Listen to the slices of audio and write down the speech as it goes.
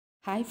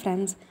Hi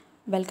friends,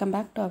 welcome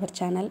back to our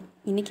channel.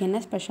 இன்றைக்கி என்ன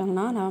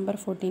ஸ்பெஷல்னால் Nov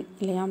 14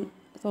 இல்லையா?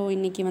 ஸோ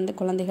இன்றைக்கி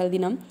குழந்தைகள்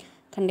தினம்.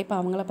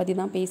 கண்டிப்பாக அவங்கள பற்றி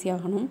தான் பேசி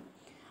ஆகணும்.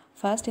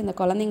 ஃபர்ஸ்ட் இந்த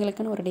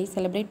குழந்தைங்களுக்குன்னு ஒரு டே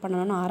செலிப்ரேட்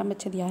பண்ணணும்னு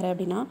ஆரம்பித்தது யார்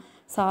அப்படின்னா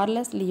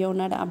சார்லஸ்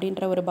லியோனர்ட்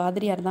அப்படின்ற ஒரு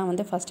பாதிரியார்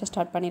தான் ஃபஸ்ட்டு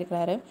ஸ்டார்ட்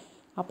பண்ணியிருக்கிறாரு.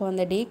 அப்போ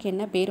அந்த டேக்கு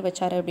என்ன பேர்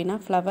வச்சார் அப்படின்னா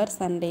ஃப்ளவர்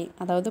சண்டே,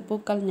 அதாவது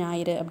பூக்கள்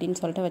ஞாயிறு அப்படின்னு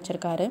சொல்லிட்டு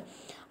வச்சுருக்காரு.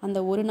 அந்த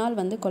ஒரு நாள்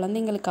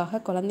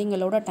குழந்தைங்களுக்காக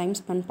குழந்தைங்களோட டைம்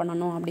ஸ்பெண்ட்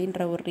பண்ணணும்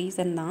அப்படின்ற ஒரு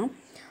ரீசன் தான்.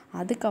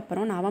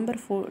 அதுக்கப்புறம் Nov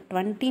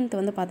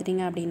 20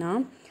 பார்த்துட்டிங்க அப்படின்னா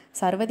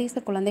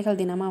சர்வதேச குழந்தைகள்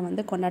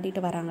தினமாக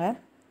கொண்டாடிட்டு வராங்க.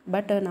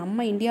 பட்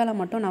நம்ம இந்தியாவில்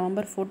மட்டும் Nov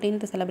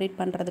 14 செலிப்ரேட்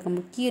பண்ணுறதுக்கு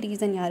முக்கிய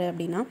ரீசன் யார்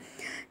அப்படின்னா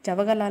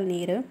ஜவஹர்லால்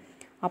நேரு,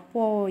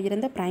 அப்போது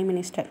இருந்த பிரைம்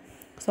மினிஸ்டர்.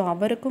 ஸோ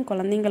அவருக்கும்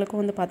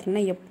குழந்தைங்களுக்கும்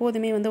பார்த்திங்கன்னா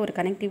எப்போதுமே ஒரு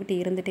கனெக்டிவிட்டி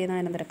இருந்துகிட்டே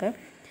தான் இருந்திருக்கு.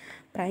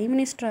 பிரைம்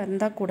மினிஸ்டராக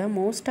இருந்தால் கூட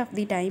மோஸ்ட் ஆஃப்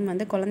தி டைம்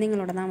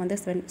குழந்தைங்களோட தான்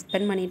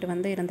ஸ்பெண்ட்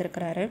பண்ணிட்டு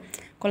இருந்திருக்கிறாரு.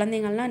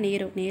 குழந்தைங்கள்லாம்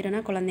நேருனா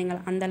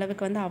குழந்தைங்கள்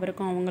அந்தளவுக்கு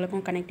அவருக்கும்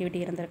அவங்களுக்கும் கனெக்டிவிட்டி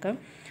இருந்திருக்கு.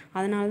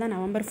 அதனால தான்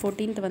Nov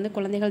 14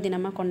 குழந்தைகள்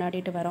தினமாக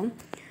கொண்டாடிட்டு வரோம்.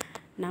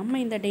 நம்ம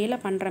இந்த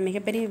டேயில் பண்ணுற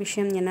மிகப்பெரிய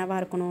விஷயம் என்னவாக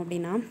இருக்கணும்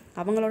அப்படின்னா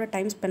அவங்களோட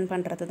டைம் ஸ்பெண்ட்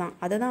பண்ணுறது தான்.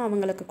 அதுதான்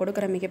அவங்களுக்கு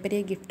கொடுக்குற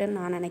மிகப்பெரிய கிஃப்ட்டுன்னு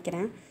நான்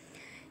நினைக்கிறேன்.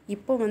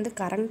 இப்போது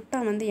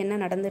கரண்ட்டாக என்ன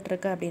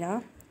நடந்துகிட்ருக்கு அப்படின்னா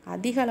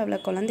அதிக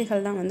அளவில்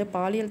குழந்தைகள் தான்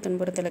பாலியல்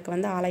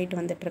துன்புறுத்தலுக்கு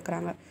ஆளாயிட்டு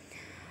வந்துட்டுருக்குறாங்க.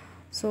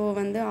 ஸோ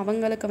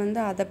அவங்களுக்கு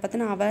அதை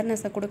பற்றின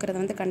அவேர்னஸை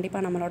கொடுக்குறது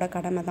கண்டிப்பாக நம்மளோட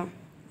கடமை தான்.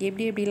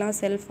 எப்படிலாம்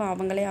செல்ஃபாக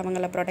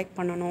அவங்கள ப்ரொடெக்ட்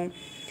பண்ணணும்,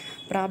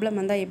 ப்ராப்ளம்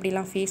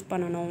எப்படிலாம் ஃபேஸ்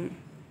பண்ணணும்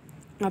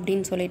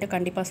அப்படின்னு சொல்லிட்டு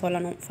கண்டிப்பாக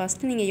சொல்லணும்.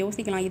 ஃபஸ்ட்டு நீங்கள்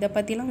யோசிக்கலாம், இதை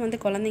பற்றிலாம்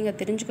குழந்தைங்க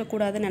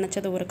தெரிஞ்சுக்கக்கூடாதுன்னு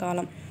நினச்சது ஒரு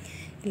காலம்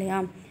இல்லையா?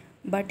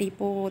 பட்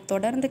இப்போது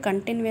தொடர்ந்து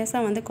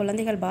கண்டினியூஸாக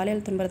குழந்தைகள்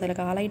பாலியல்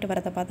துன்புறுத்தலுக்கு ஆளாயிட்டு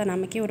வரதை பார்த்தா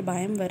நமக்கே ஒரு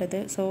பயம்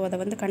வருது. ஸோ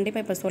அதை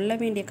கண்டிப்பாக இப்போ சொல்ல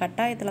வேண்டிய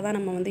கட்டாயத்தில் தான்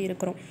நம்ம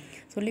இருக்கிறோம்,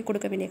 சொல்லிக்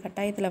கொடுக்க வேண்டிய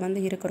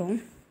கட்டாயத்தில் இருக்கிறோம்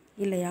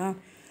இல்லையா?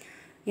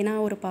 ஏன்னா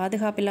ஒரு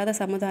பாதுகாப்பில்லாத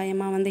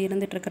சமுதாயமாக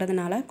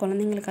இருந்துகிட்ருக்கிறதுனால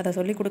குழந்தைங்களுக்கு அதை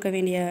சொல்லிக் கொடுக்க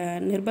வேண்டிய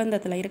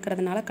நிர்பந்தத்தில்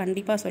இருக்கிறதுனால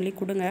கண்டிப்பாக சொல்லிக்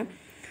கொடுங்க.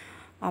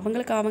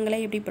 அவங்களுக்கு அவங்களே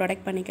எப்படி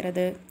ப்ரொடெக்ட்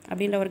பண்ணிக்கிறது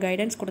அப்படின்ற ஒரு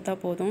கைடன்ஸ் கொடுத்தா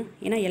போதும்.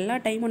 ஏன்னா எல்லா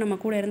டைமும் நம்ம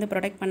கூட இருந்து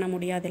ப்ரொடெக்ட் பண்ண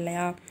முடியாது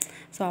இல்லையா?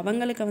 ஸோ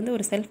அவங்களுக்கு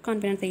ஒரு செல்ஃப்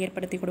கான்ஃபிடென்ஸை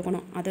ஏற்படுத்தி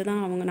கொடுக்கணும்.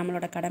 அதுதான்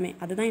நம்மளோட கடமை.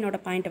 அதுதான்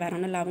என்னோடய பாயிண்ட், வேறு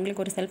ஒன்றும் இல்லை.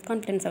 அவங்களுக்கு ஒரு செல்ஃப்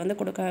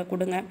கான்ஃபிடென்ஸை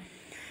கொடுங்க.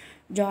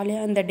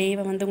 ஜாலியாக இந்த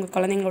டேவை உங்கள்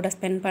குழந்தைங்களோட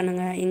ஸ்பெண்ட்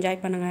பண்ணுங்கள்,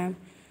 என்ஜாய் பண்ணுங்கள்.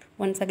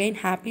 Once again,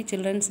 happy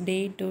Children's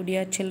Day to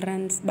dear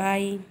children.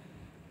 Bye.